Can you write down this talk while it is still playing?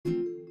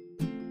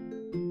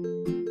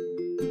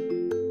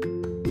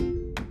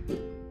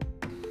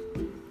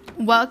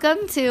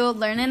Welcome to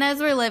Learning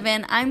as We're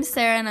Living. I'm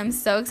Sarah and I'm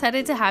so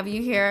excited to have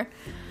you here.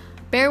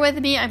 Bear with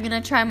me, I'm going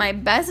to try my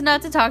best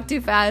not to talk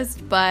too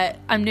fast, but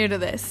I'm new to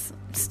this.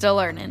 Still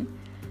learning.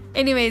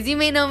 Anyways, you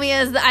may know me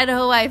as the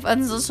Idaho Wife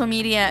on social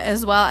media,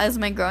 as well as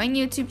my growing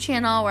YouTube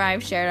channel where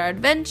I've shared our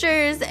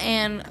adventures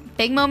and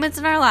big moments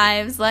in our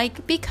lives,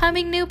 like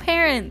becoming new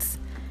parents.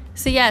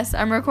 So yes,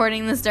 I'm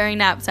recording this during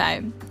nap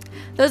time.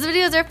 Those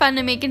videos are fun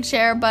to make and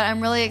share, but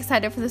I'm really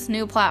excited for this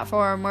new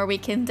platform where we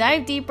can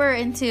dive deeper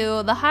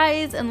into the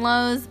highs and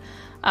lows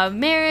of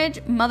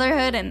marriage,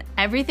 motherhood, and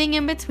everything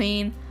in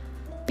between.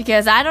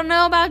 Because I don't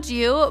know about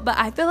you, but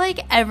I feel like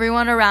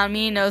everyone around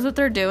me knows what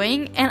they're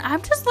doing, and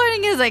I'm just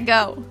learning as I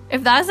go.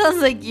 If that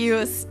sounds like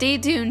you, stay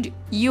tuned.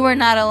 You are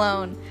not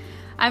alone.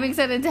 I'm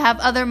excited to have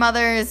other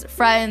mothers,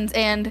 friends,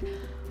 and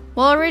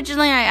well,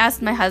 originally I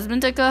asked my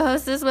husband to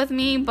co-host this with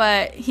me,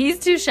 but he's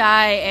too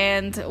shy,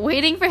 and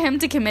waiting for him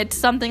to commit to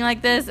something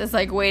like this is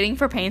like waiting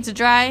for paint to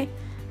dry.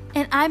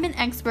 And I'm an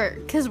expert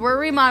because we're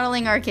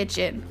remodeling our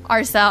kitchen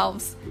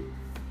ourselves.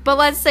 But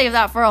let's save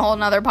that for a whole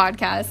nother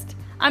podcast.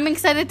 I'm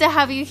excited to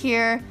have you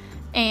here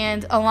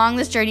and along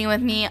this journey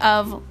with me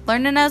of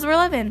learning as we're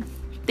living.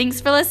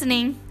 Thanks for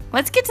listening.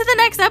 Let's get to the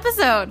next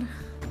episode.